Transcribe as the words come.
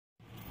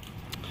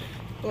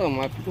Hello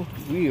my people,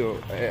 we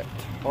are at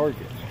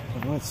Target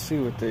and let's see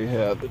what they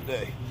have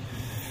today.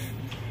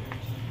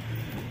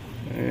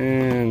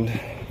 And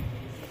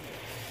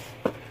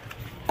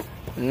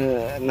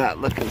not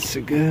looking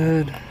so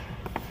good.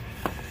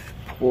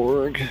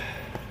 Porg,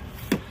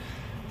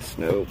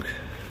 Snoke,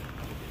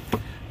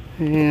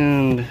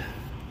 and a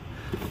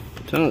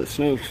ton of the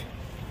Snokes.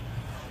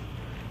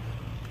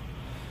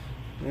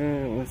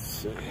 And let's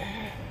see.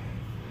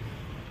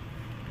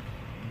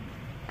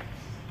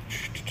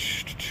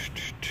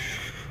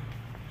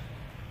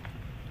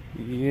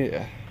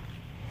 Yeah,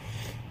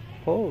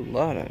 whole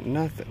lot of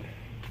nothing.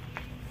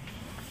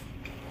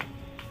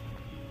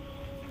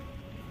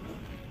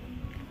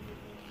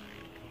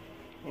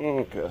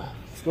 Okay,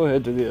 let's go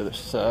ahead to the other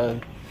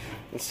side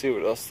and see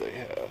what else they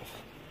have.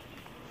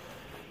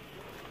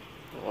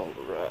 All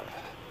right.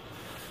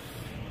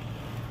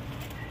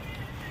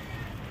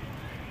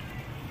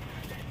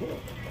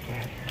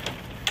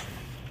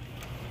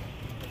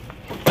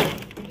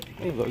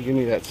 Hey, look, give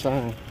me that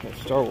sign, that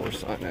Star Wars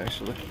sign,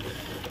 actually.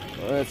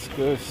 Let's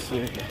go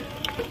see.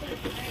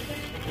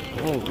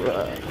 All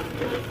right.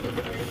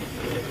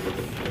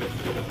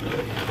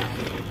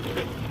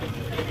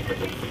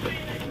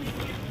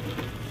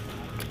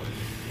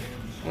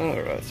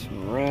 All right,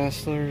 some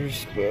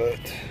wrestlers,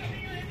 but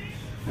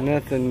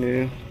nothing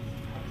new.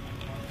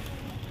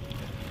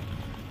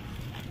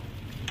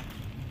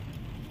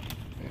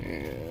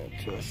 And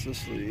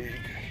Justice League.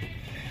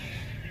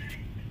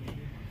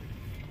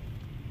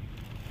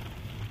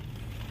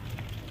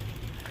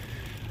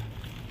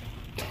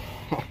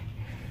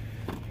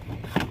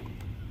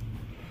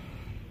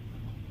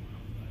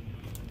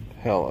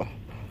 Hella,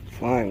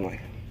 finally.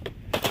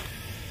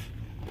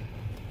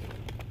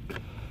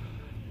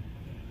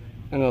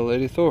 And a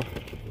Lady Thor.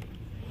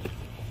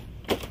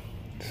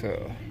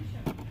 So,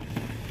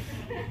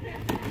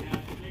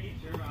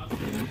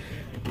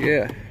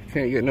 yeah,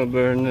 can't get no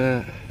better than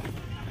that.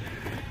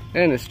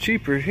 And it's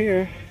cheaper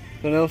here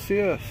than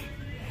LCS.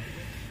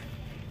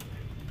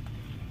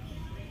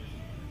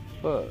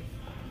 But,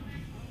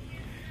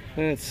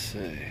 let's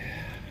see.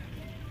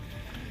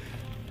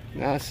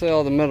 Now I see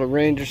all the Metal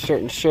Rangers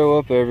starting to show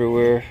up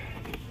everywhere.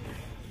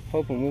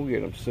 Hoping we'll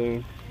get them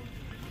soon.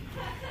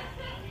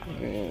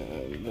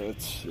 And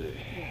let's see.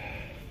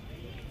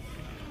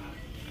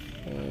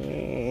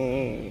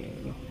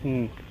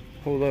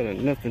 Whole lot of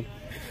nothing.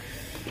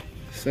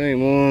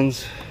 Same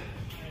ones.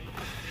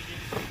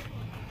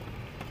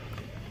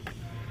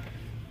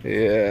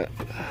 Yeah.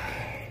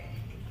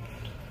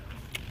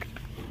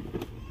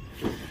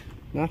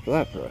 Not for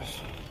that price.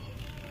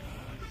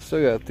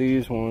 Still got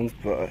these ones,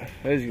 but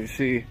as you can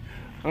see,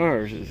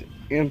 ours is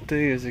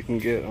empty as it can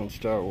get on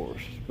Star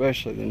Wars,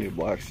 especially the new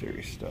Black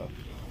Series stuff.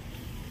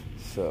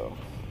 So,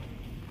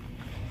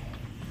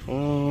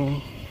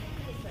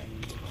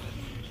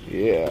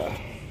 yeah,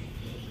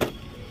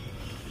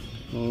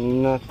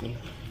 nothing.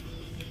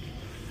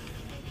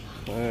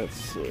 Let's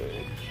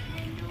see,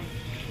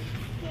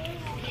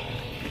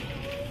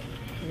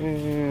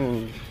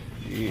 and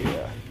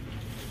yeah.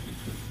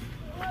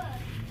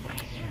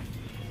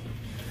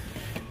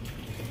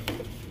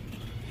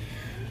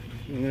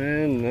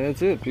 And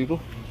that's it, people.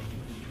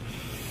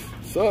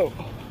 So,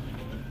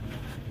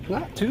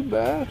 not too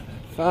bad.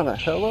 Found a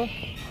Hella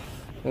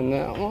in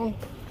that one.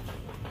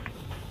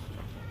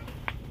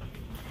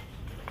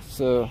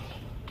 So,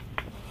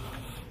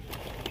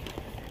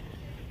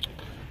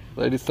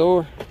 Lady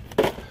Thor.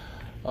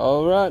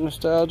 Alright,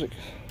 nostalgic.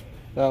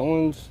 That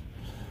one's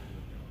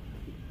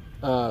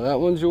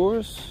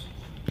yours.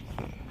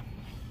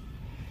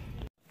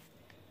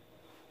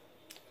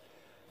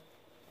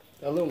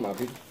 Hello my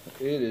people,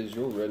 it is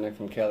your redneck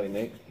from Cali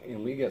Nate,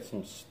 and we got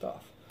some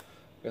stuff.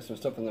 Got some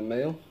stuff in the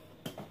mail,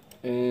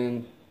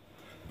 and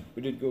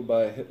we did go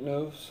buy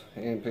Hypnos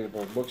and pick up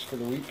our books for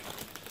the week.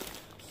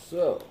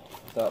 So,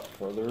 without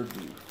further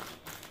ado,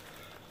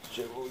 let's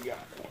check what we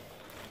got.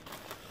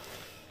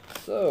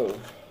 So,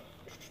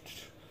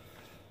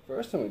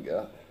 first thing we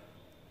got,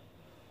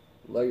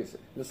 Legacy.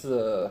 This is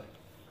a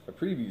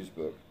previews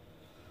book,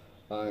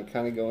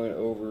 kind of going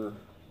over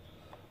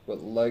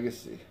what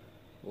Legacy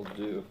will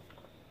do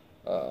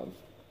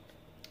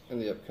in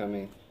the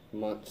upcoming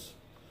months.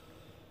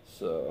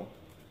 So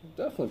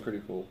definitely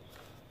pretty cool.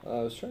 I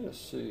was trying to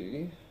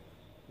see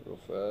real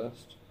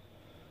fast.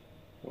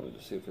 Wanted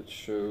to see if it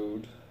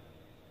showed.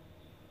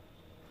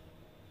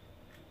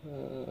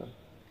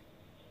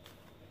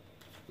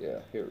 Yeah,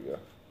 here we go.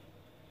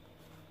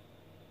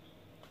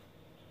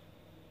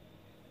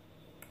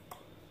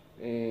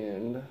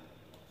 And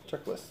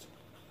checklist.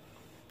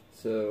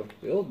 So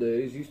the old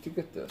days used to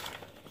get this.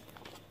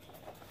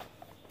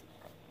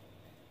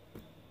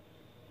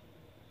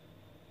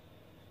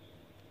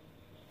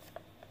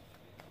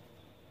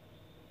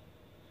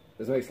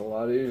 This makes it a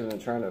lot easier than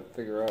trying to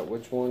figure out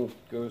which one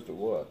goes to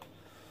what.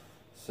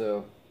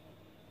 So,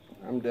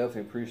 I'm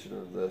definitely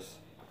appreciative of this.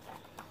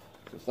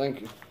 So, thank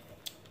you.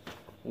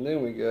 And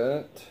then we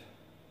got,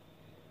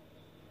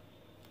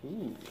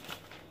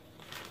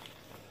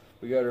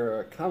 we got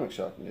our comic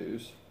shop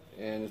news,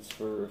 and it's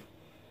for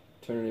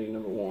Eternity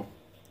 #1.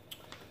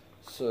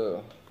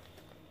 So,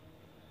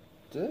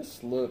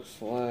 this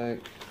looks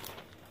like...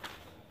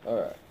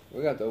 Alright,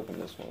 we got to open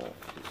this one up.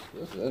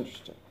 This is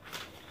interesting.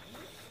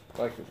 If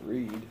I could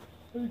read.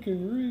 I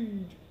can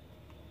read.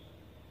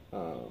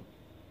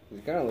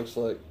 It kind of looks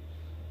like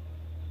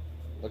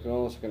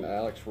almost like an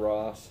Alex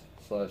Ross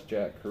 /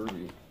 Jack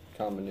Kirby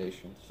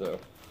combination. So,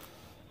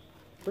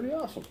 pretty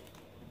awesome.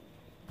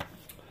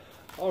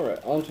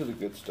 Alright, on to the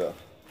good stuff.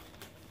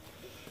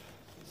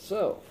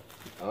 So,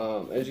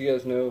 as you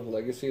guys know,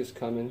 Legacy is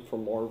coming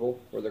from Marvel,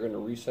 where they're going to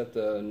reset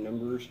the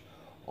numbers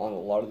on a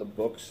lot of the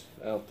books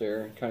out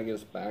there and kind of get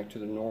us back to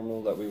the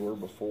normal that we were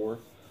before.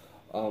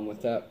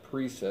 With that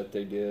preset,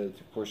 they did,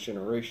 of course,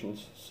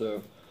 Generations.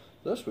 So,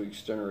 this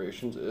week's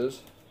Generations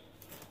is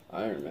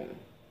Iron Man.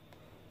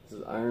 This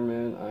is Iron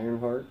Man,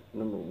 Ironheart,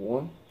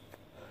 #1.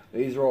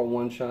 These are all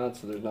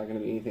one-shots, so there's not going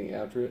to be anything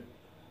after it.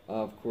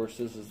 Of course,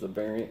 this is the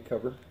variant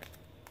cover.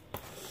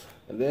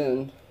 And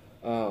then,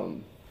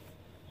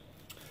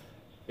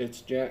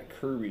 it's Jack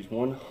Kirby's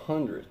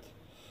 100th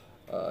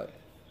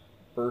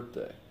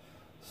birthday.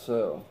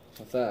 So,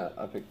 with that,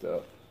 I picked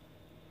up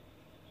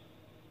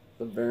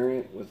the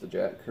variant with the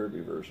Jack Kirby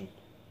version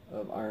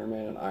of Iron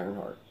Man and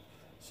Ironheart.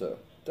 So,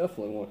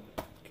 definitely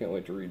can't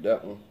wait to read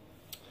that one.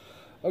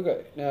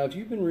 Okay, now if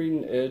you've been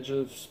reading Edge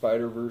of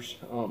Spider-Verse,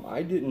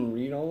 I didn't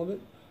read all of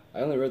it. I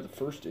only read the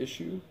first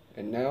issue,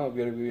 and now I've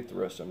got to read the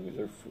rest of them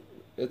because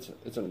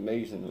it's an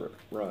amazing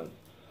run.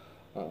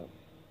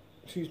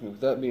 Excuse me.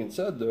 With that being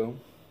said, though,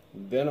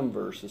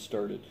 Venomverse has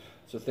started.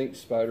 So think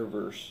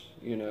Spider-Verse,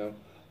 you know,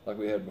 like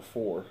we had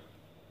before.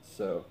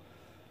 So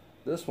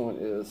this one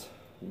is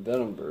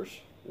Venomverse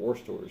War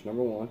Stories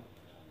 #1,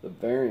 the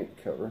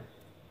variant cover,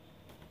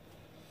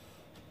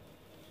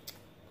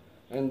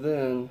 and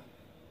then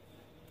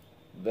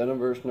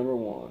Venomverse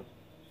 #1,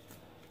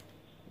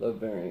 the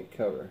variant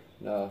cover.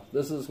 Now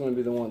this is going to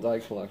be the ones I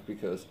collect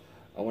because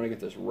I want to get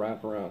this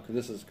wrap around, because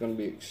this is going to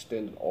be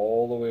extended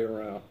all the way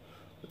around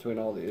between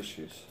all the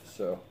issues.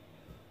 So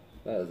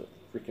that is a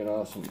freaking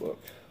awesome book.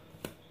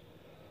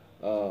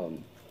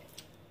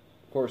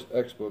 Of course,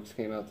 X books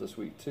came out this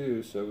week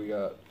too, so we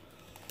got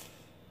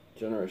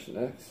Generation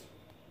X,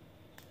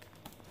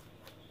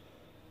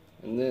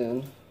 and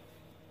then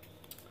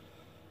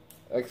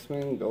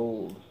X-Men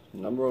Gold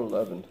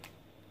 #11.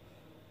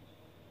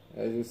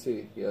 As you can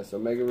see, yes,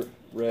 Omega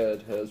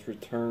Red has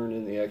returned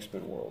in the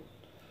X-Men world.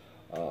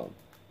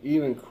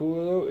 Even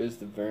cooler though is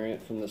the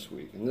variant from this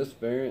week, and this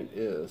variant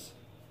is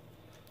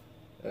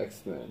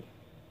X-Men.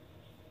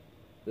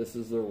 This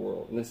is their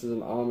world, and this is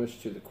an homage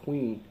to the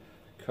Queen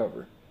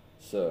cover.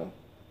 So,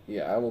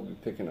 yeah, I will be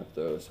picking up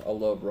those. I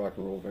love rock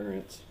and roll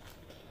variants.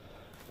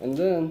 And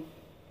then,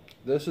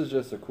 this is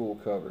just a cool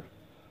cover.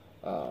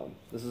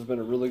 This has been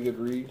a really good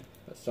read,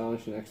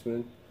 Astonishing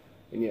X-Men.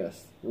 And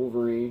yes,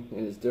 Wolverine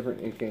and his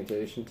different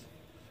incantations,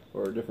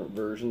 or different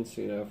versions.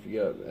 You know, if you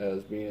got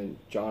as being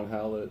John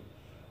Howlett,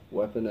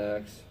 Weapon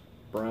X,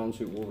 Brown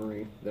Suit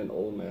Wolverine, then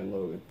Old Man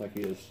Logan, like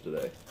he is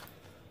today.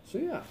 So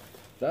yeah,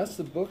 that's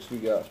the books we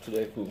got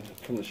today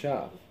from the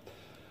shop.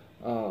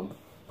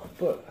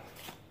 But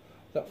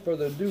without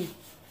further ado,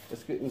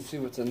 let's get and see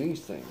what's in these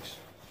things.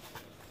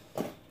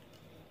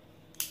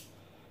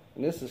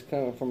 And this is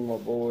coming from my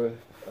boy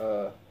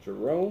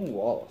Jerome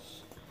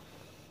Wallace.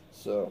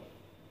 So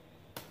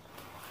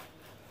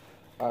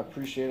I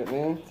appreciate it,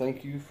 man.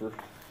 Thank you for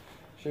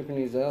shipping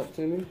these out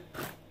to me.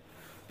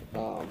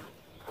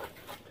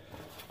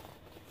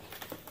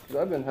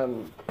 I've been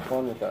having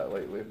fun with that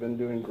lately. I've been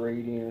doing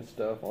grading and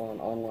stuff on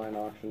online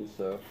auctions,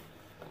 so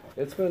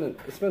it's been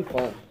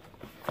fun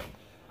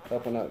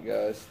helping out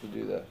guys to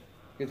do that.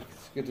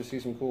 Get to see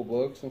some cool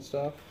books and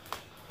stuff.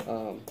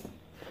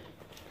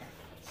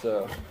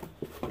 So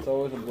it's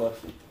always a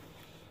blessing,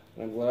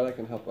 and I'm glad I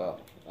can help out.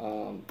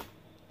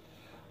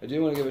 I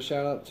do want to give a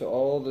shout out to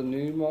all the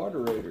new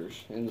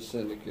moderators in the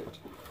syndicate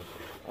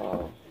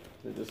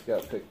that just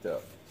got picked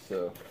up.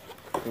 So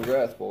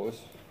congrats, boys.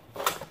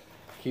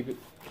 Keep it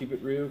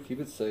real,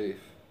 keep it safe.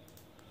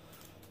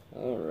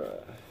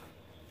 Alright.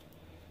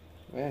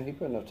 Man, he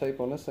put enough tape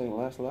on this thing to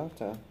last a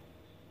lifetime.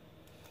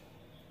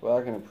 Well,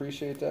 I can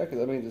appreciate that, because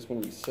that means it's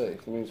going to be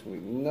safe. It means there's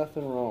going to be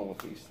nothing wrong with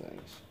these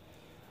things,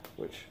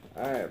 which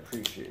I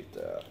appreciate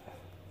that.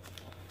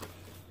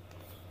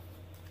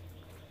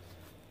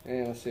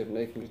 And let's see if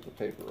Nate can get the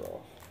paper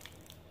off.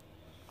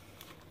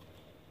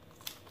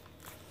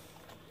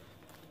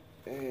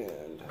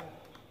 And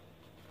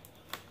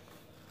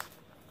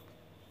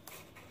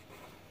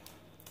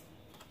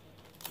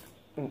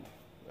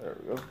there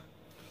we go.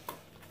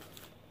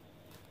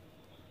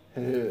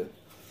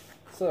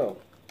 So,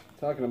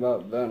 talking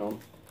about Venom,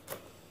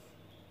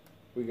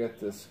 we got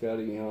this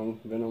Scotty Young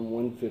Venom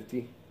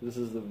 150. This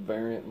is the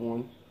variant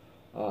one.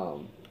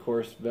 Of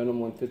course, Venom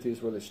 150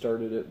 is where they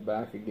started it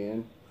back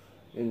again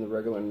in the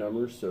regular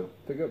numbers, so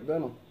pick up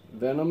Venom.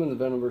 Venom and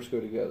the Venomverse go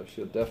together, so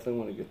you'll definitely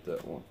want to get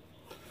that one.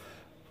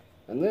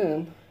 And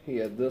then he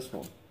had this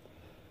one.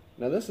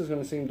 Now this is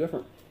going to seem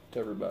different to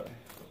everybody.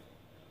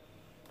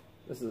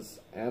 This is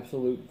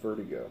Absolute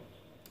Vertigo.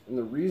 And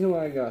the reason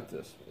why I got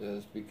this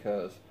is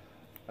because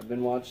I've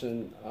been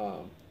watching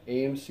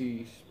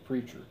AMC's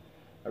Preacher.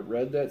 I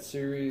read that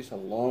series a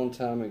long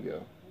time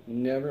ago.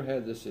 Never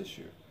had this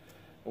issue.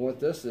 And what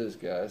this is,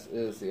 guys,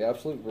 is the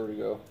Absolute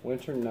Vertigo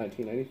Winter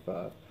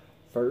 1995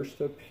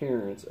 first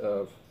appearance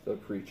of the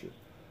Preacher.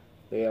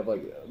 They have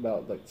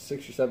about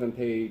 6 or 7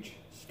 page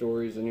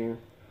stories in here.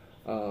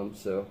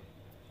 So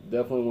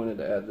definitely wanted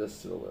to add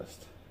this to the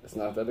list. It's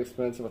not that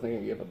expensive. I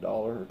think I gave $1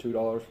 or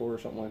 $2 for it or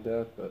something like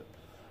that. But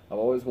I've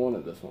always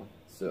wanted this one.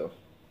 So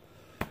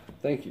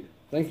thank you.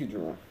 Thank you,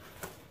 Jerome.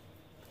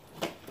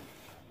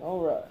 All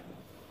right.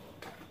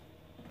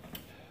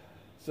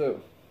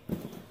 So,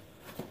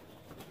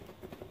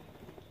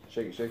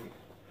 shake it.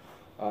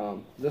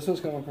 This one's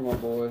coming from our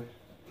boy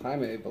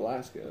Jaime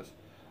Vasquez.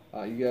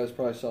 You guys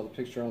probably saw the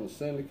picture on the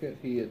syndicate.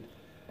 He had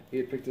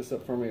picked this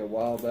up for me a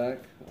while back.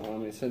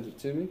 He sent it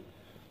to me.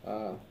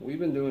 We've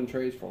been doing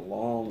trades for a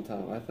long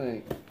time. I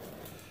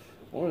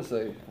want to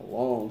say a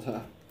long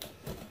time.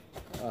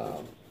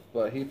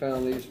 But he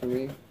found these for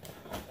me.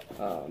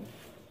 So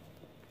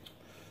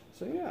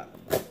yeah,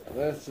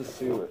 let's just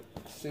see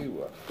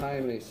what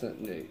Jaime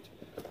sent Nate,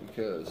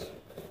 because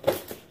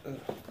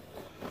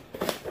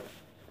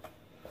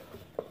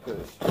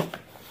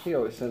he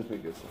always sends me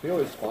good stuff. He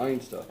always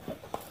finds stuff.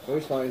 He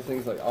always finds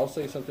things like, I'll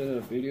say something in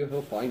a video,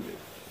 he'll find it,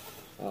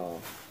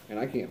 and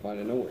I can't find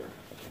it nowhere.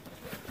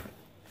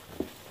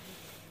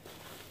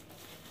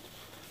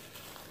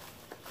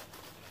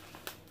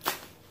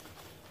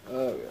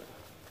 Oh yeah.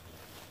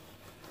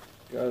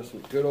 Got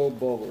some good old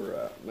bubble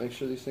wrap. Make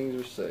sure these things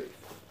are safe.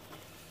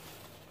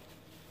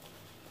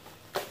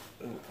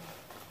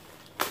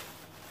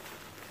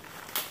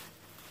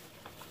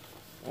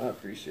 I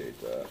appreciate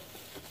that.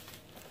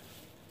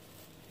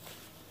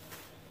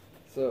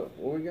 So,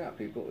 what we got,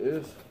 people,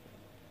 is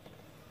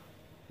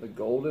the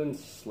Golden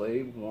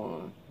Slave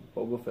One.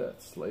 Boba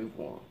Fett, Slave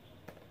One.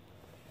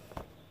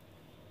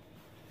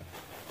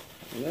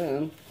 And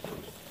then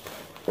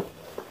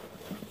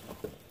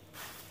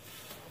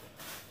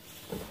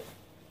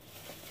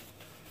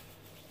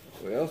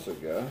we also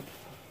got,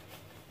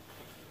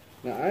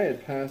 now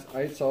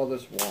I saw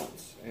this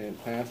once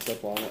and passed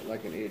up on it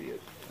like an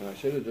idiot, and I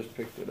should have just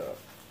picked it up,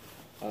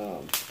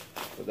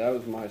 but that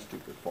was my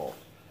stupid fault.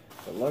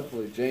 But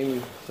luckily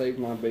Jamie saved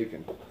my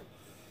bacon,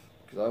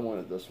 because I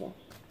wanted this one.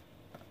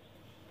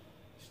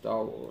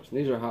 Star Wars. And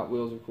these are Hot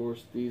Wheels, of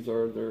course.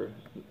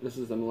 This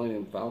is the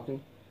Millennium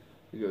Falcon.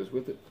 It goes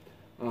with it.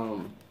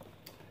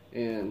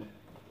 And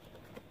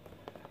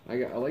I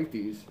like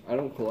these. I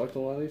don't collect a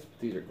lot of these, but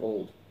these are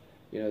gold.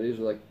 You know, these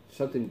are like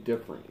something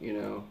different, you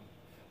know.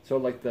 So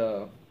like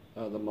the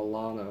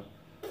Milana,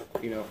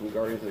 you know, from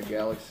Guardians of the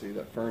Galaxy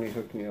that Fernie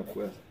hooked me up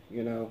with,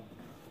 you know.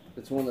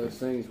 It's one of those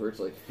things where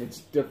it's like, it's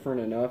different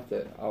enough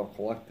that I'll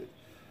collect it.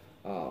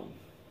 So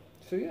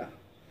yeah.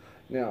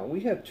 Now,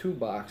 we have 2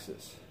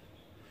 boxes.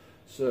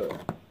 So,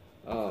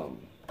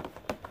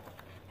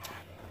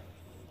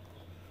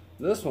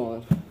 this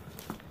one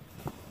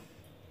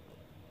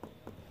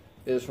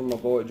is from my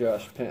boy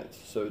Josh Pence.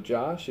 So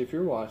Josh, if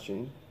you're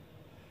watching,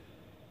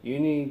 you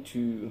need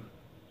to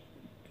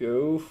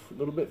go a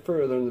little bit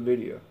further in the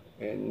video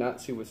and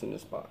not see what's in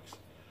this box.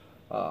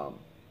 And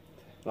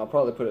I'll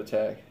probably put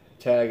a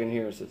tag in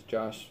here that says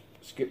Josh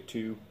skip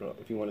to,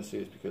 if you want to see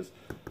this, because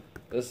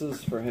this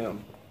is for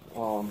him.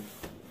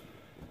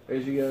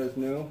 As you guys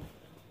know,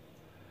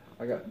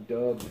 I got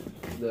dubbed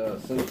the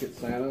Syndicate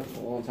Santa a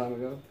long time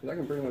ago, because I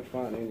can pretty much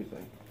find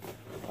anything.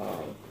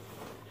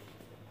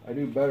 I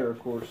do better, of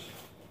course,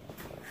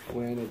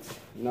 when it's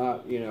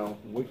not, you know,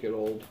 wicked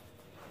old.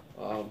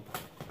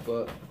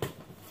 But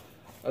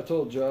I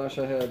told Josh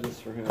I had this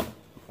for him.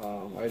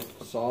 I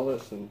saw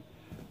this and,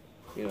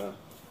 you know,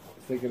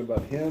 thinking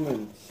about him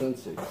and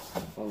Cincy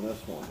on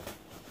this one.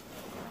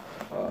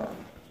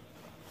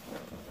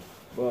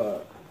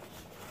 But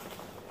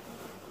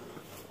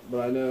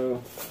I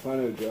know, if I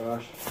know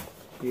Josh,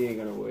 he ain't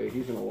gonna wait.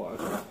 He's gonna watch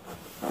it.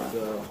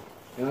 So,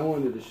 and I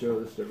wanted to show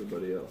this to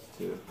everybody else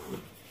too.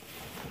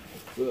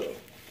 So, let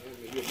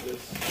me get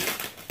this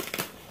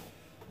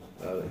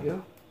out of here.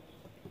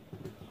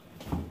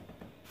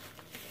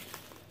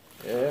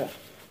 Yeah.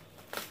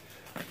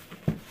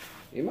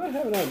 You might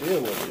have an idea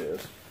what it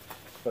is,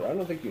 but I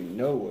don't think you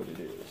know what it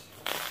is.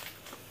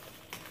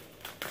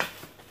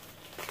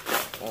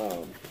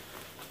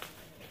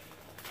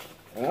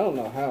 And I don't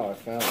know how I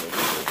found it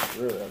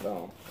either. Really, I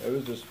don't. It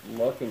was just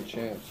luck and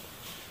chance.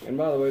 And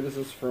by the way, this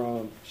is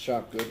from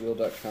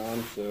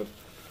shopgoodwill.com, so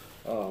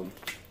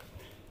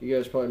you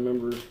guys probably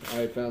remember I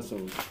had found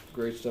some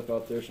great stuff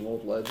out there, some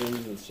old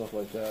legends and stuff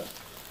like that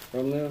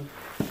from them.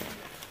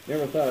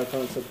 Never thought I'd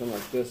find something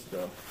like this,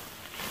 though.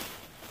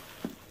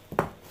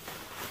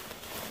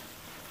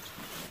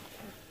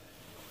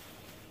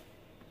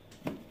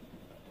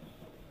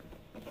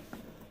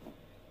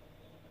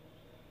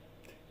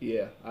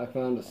 Yeah, I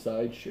found a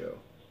sideshow.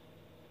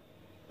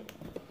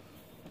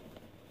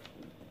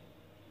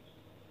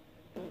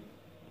 I'm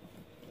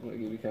going to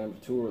give you kind of a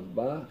tour of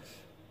the box.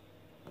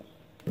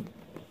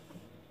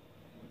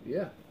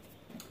 Yeah.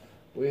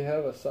 we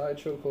have a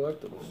Sideshow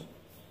Collectibles.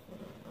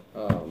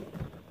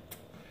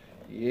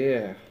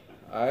 Yeah,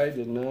 I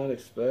did not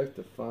expect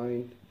to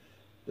find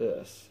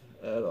this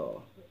at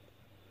all.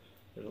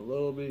 There's a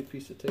little bitty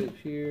piece of tape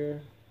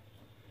here,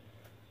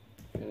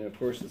 and of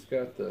course it's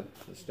got the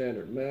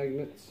standard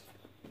magnets.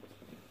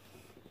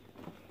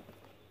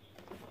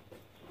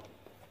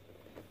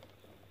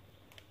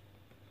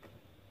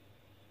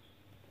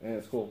 And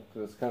it's cool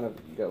because it's kind of,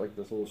 you got like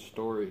this little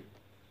story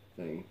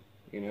thing,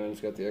 you know, and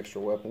it's got the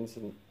extra weapons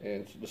and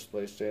it's a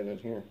display stand in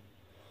here.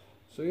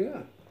 So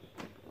yeah.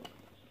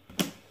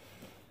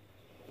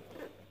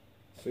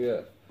 So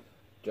yeah,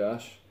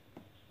 Josh,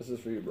 this is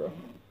for you, bro.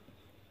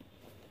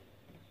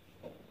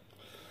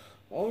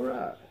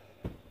 Alright.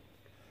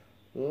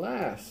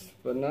 Last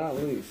but not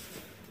least,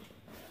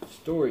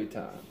 story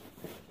time.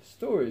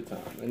 Story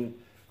time. And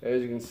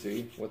as you can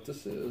see what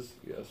this is,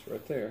 yes,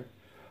 right there.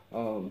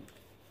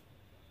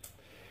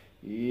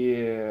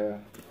 Yeah.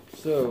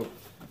 So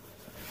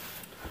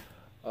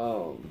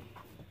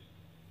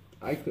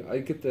I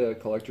get the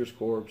Collector's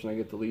Corps and I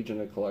get the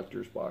Legion of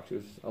Collectors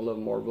boxes. I love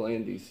Marvel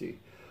and DC.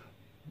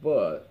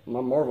 But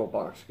my Marvel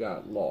box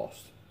got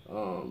lost.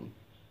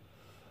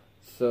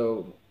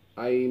 So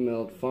I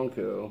emailed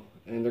Funko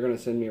and they're going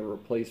to send me a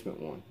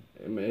replacement one.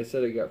 I mean, they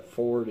said it got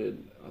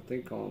forwarded, I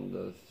think on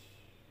the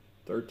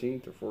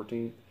 13th or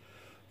 14th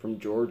from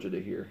Georgia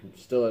to here.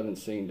 Still haven't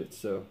seen it,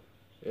 so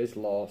it's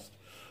lost.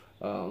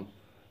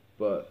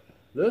 But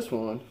this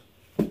one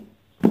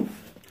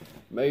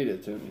made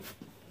it to me.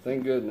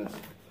 Thank goodness.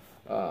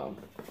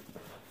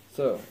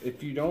 So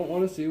if you don't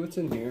want to see what's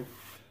in here,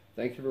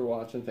 thank you for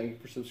watching. Thank you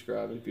for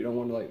subscribing. If you don't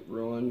want to like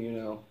ruin, you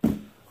know,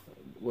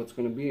 what's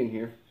going to be in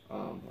here,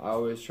 I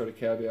always try to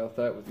caveat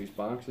that with these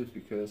boxes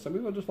because some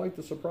people just like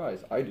the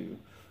surprise. I do.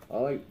 I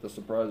like the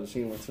surprise of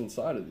seeing what's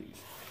inside of these.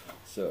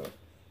 So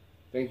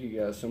thank you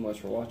guys so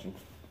much for watching.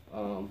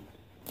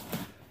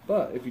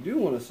 But if you do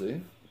want to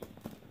see,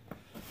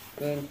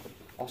 then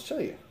I'll show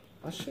you.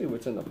 I'll show you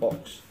what's in the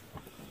box.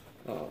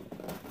 Man,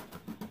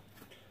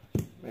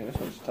 this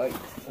one's tight.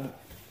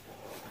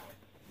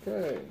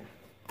 Okay.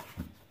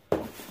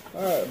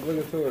 Alright,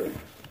 obligatory.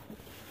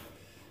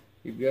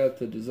 You've got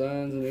the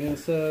designs on the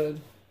inside.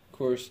 Of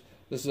course,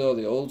 this is all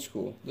the old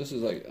school. This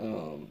is like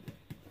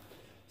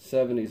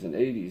 70s and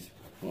 80s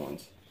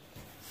ones.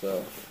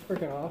 So,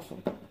 freaking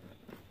awesome.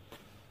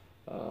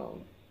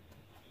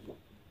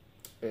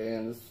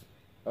 And this,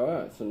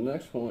 alright, so the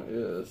next one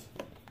is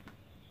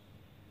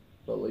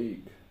the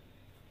League.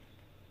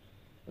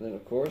 And then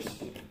of course,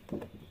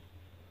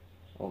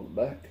 on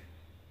the back,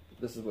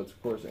 this is what's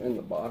of course in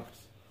the box.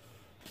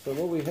 So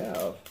what we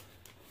have,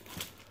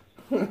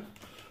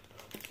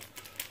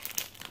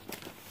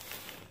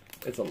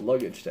 it's a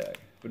luggage tag,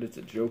 but it's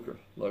a Joker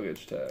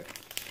luggage tag.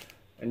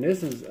 And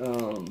this is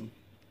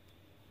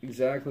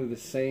exactly the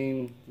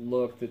same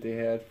look that they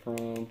had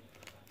from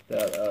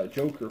that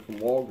Joker from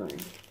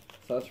Walgreens.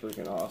 So that's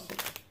freaking awesome.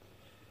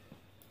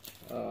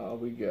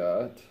 We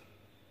got,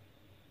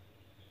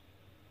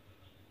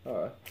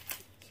 alright,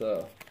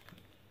 so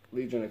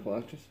Legion of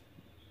Collectors,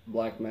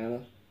 Black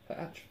Mana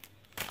patch.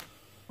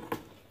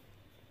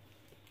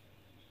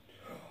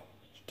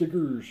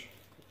 Stickers.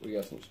 We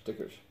got some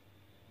stickers.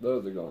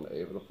 Those are going to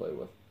Ava to play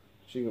with.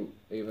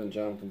 Ava and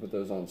John can put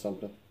those on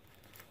something.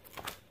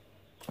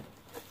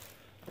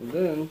 And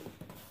then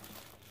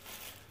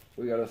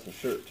we got us a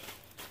shirt.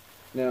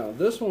 Now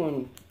this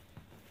one,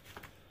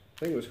 I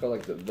think it was called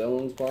like the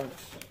Villains box.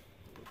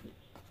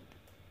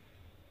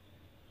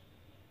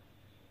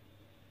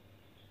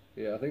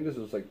 Yeah, I think this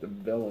was like the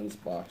Villains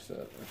box set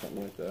or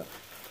something like that.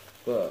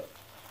 But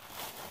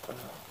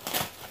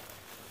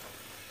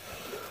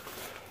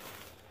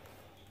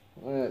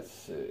let's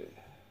see.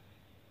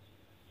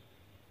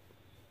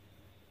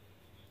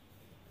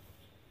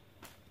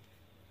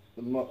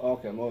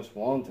 The Most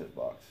Wanted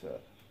box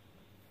set.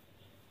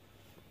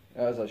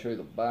 As I show you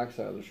the back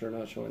side of the shirt,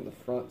 not showing the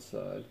front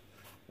side.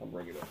 I'll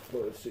bring it up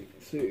close so you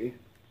can see.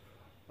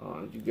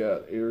 You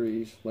got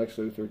Ares, Lex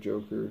Luthor,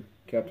 Joker,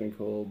 Captain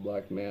Cold,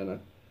 Black Mana,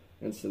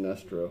 and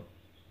Sinestro.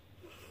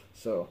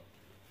 So,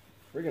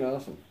 freaking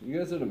awesome. You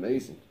guys did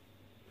amazing.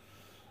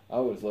 I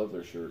always love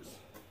their shirts.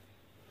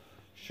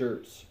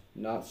 Shirts,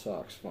 not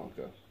socks,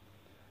 Funko.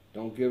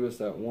 Don't give us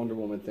that Wonder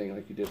Woman thing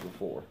like you did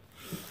before.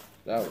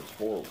 That was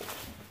horrible.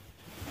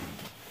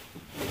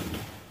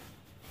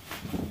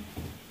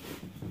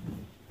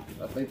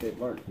 I think they've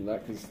learned from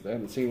that because they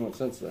haven't seen one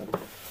since then.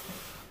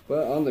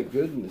 But on the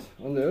goodness,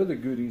 on the other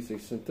goodies they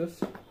sent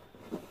us,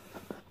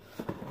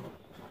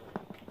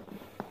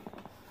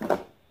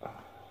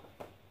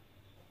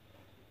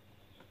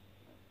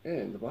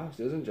 and the box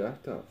isn't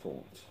jacked up for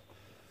once.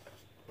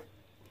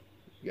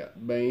 You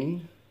got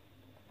Bane.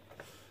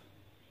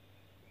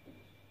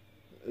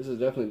 This is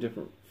definitely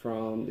different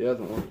from the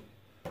other one.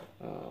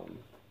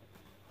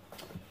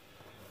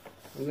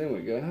 And then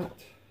we got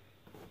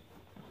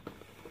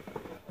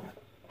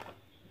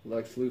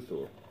Lex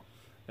Luthor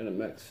in a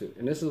mech suit.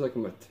 And this is like a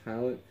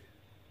metallic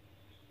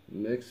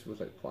mix with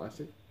like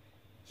plastic.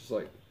 It's just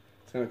like,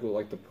 it's kind of cool.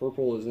 Like the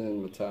purple is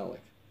in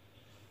metallic.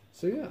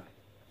 So yeah,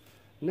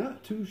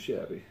 not too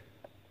shabby.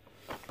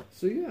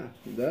 So yeah,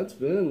 that's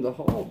been the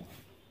haul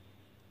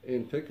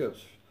and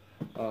pickups.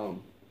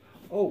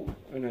 Oh,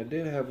 and I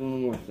did have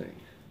one more thing.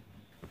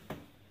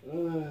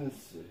 Let's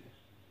see.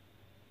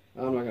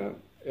 I'm not gonna,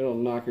 it'll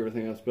knock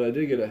everything else, but I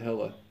did get a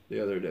Hella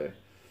the other day.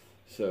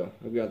 So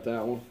I've got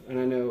that one. And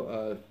I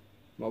know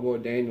my boy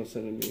Daniel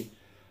sending me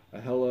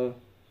a Hella, a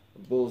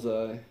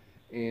Bullseye,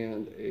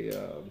 and a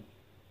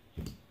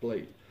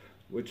Blade.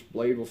 Which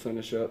Blade will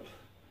finish up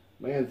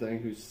Man Thing,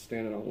 who's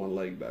standing on one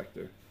leg back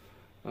there.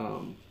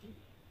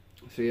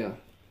 So yeah.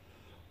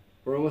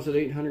 We're almost at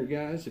 800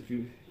 guys. If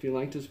you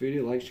like this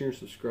video, like, share, and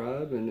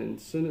subscribe, and then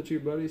send it to your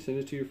buddies, send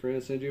it to your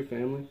friends, send it to your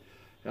family.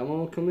 Have them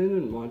all come in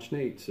and watch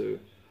Nate. So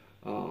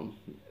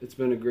it's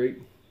been a great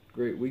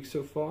week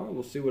so far.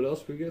 We'll see what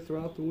else we get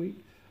throughout the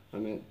week. I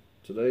mean,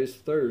 today's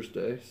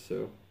Thursday,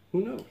 so who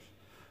knows?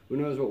 Who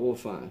knows what we'll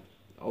find?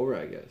 All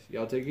right, guys.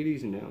 Y'all take it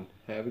easy now.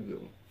 Have a good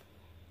one.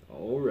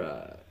 All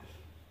right.